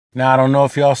Now, I don't know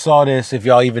if y'all saw this, if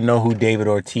y'all even know who David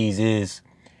Ortiz is.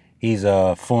 He's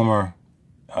a former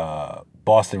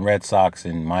Boston Red Sox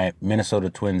and Minnesota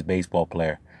Twins baseball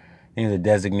player. He's a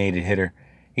designated hitter.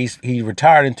 He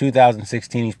retired in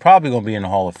 2016. He's probably going to be in the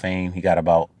Hall of Fame. He got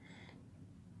about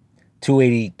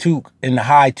 282 in the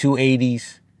high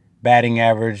 280s batting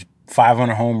average,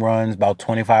 500 home runs, about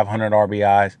 2,500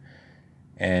 RBIs,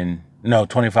 and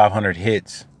 2,500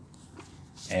 hits,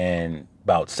 and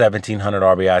about 1,700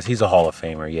 RBIs. He's a Hall of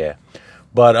Famer, yeah.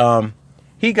 But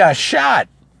he got shot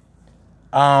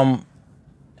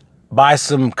by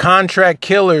some contract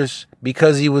killers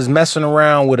because he was messing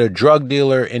around with a drug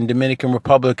dealer and Dominican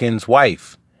Republican's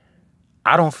wife.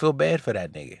 I don't feel bad for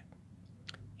that nigga.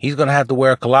 He's going to have to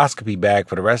wear a coloscopy bag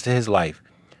for the rest of his life.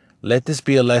 Let this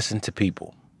be a lesson to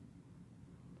people.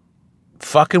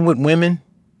 Fucking with women,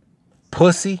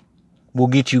 pussy, will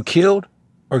get you killed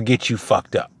or get you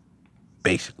fucked up,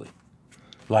 basically.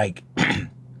 Like,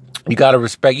 you got to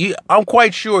respect. I'm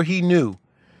quite sure he knew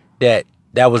that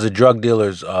was a drug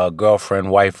dealer's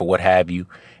girlfriend, wife, or what have you.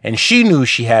 And she knew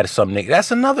she had some nigga. That's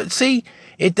another, see,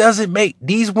 it doesn't make,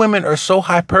 these women are so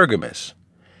hypergamous.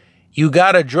 You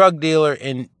got a drug dealer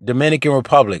in Dominican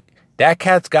Republic. That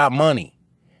cat's got money.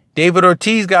 David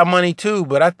Ortiz got money too,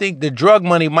 but I think the drug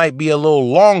money might be a little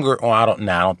longer. Or I don't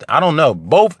know.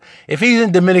 Both, if he's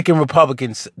in Dominican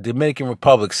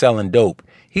Republic selling dope,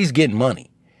 he's getting money.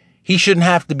 He shouldn't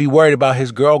have to be worried about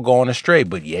his girl going astray,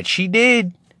 but yet she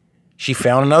did. She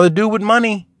found another dude with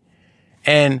money.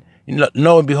 And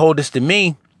lo and behold, this to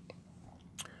me,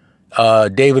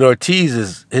 David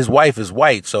Ortiz, his wife is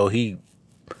white, so he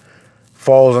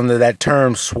falls under that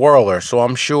term swirler. So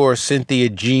I'm sure Cynthia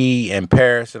G and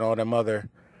Paris and all them other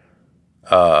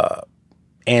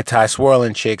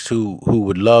anti-swirling chicks who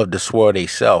would love to swirl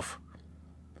theyself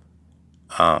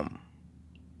are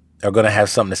going to have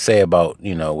something to say about,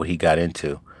 what he got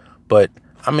into. But,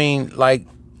 I mean, like,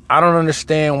 I don't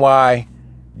understand why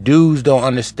dudes don't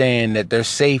understand that their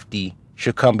safety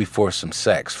should come before some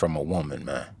sex from a woman,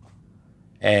 man.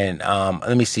 And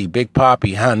let me see, Big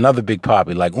Papi, another Big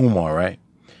Papi, like Umar, right?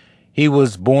 He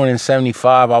was born in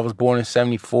 75. I was born in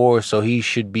 74, so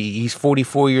he's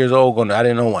 44 years old. I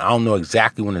don't know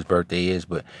exactly when his birthday is,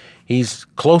 but he's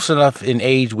close enough in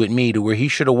age with me to where he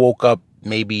should have woke up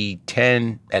maybe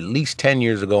at least 10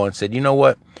 years ago and said, you know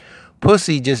what?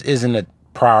 Pussy just isn't a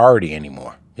priority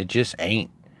anymore. It just ain't.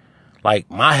 Like,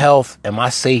 my health and my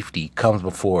safety comes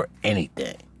before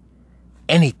anything.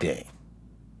 Anything.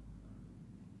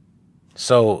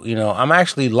 So, I'm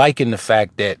actually liking the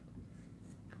fact that,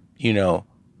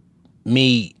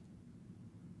 me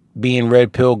being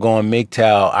red pill going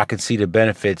MGTOW, I can see the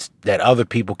benefits that other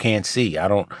people can't see. I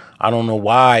don't know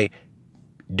why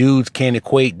dudes can't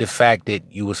equate the fact that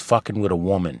you was fucking with a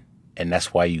woman and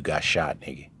that's why you got shot,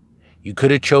 nigga. You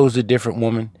could have chose a different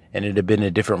woman and it'd have been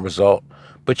a different result,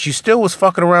 but you still was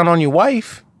fucking around on your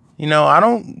wife. I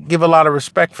don't give a lot of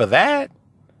respect for that.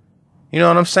 You know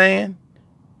what I'm saying?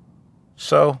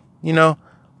 So,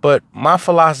 but my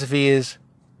philosophy is,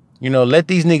 let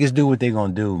these niggas do what they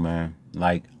gonna do, man.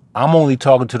 Like, I'm only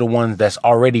talking to the ones that's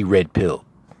already red pill,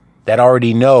 that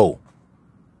already know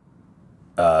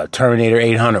Terminator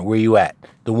 800, where you at?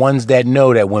 The ones that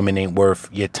know that women ain't worth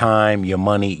your time, your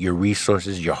money, your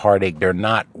resources, your heartache. They're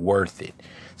not worth it.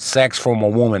 Sex from a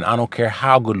woman, I don't care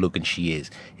how good looking she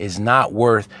is not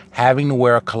worth having to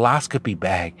wear a coloscopy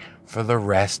bag for the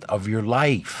rest of your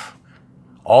life.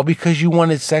 All because you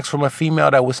wanted sex from a female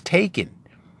that was taken.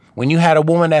 When you had a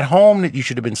woman at home that you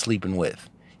should have been sleeping with.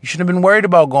 You should have been worried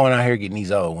about going out here getting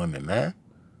these other women, man.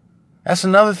 That's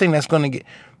another thing that's gonna get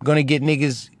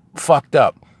niggas fucked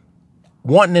up.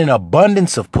 Wanting an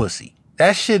abundance of pussy.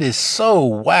 That shit is so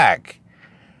whack.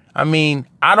 I mean,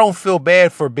 I don't feel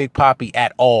bad for Big Papi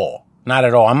at all. Not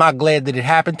at all. I'm not glad that it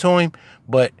happened to him,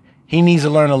 but he needs to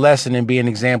learn a lesson and be an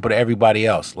example to everybody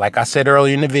else. Like I said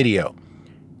earlier in the video,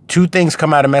 2 things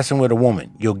come out of messing with a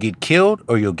woman. You'll get killed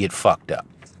or you'll get fucked up.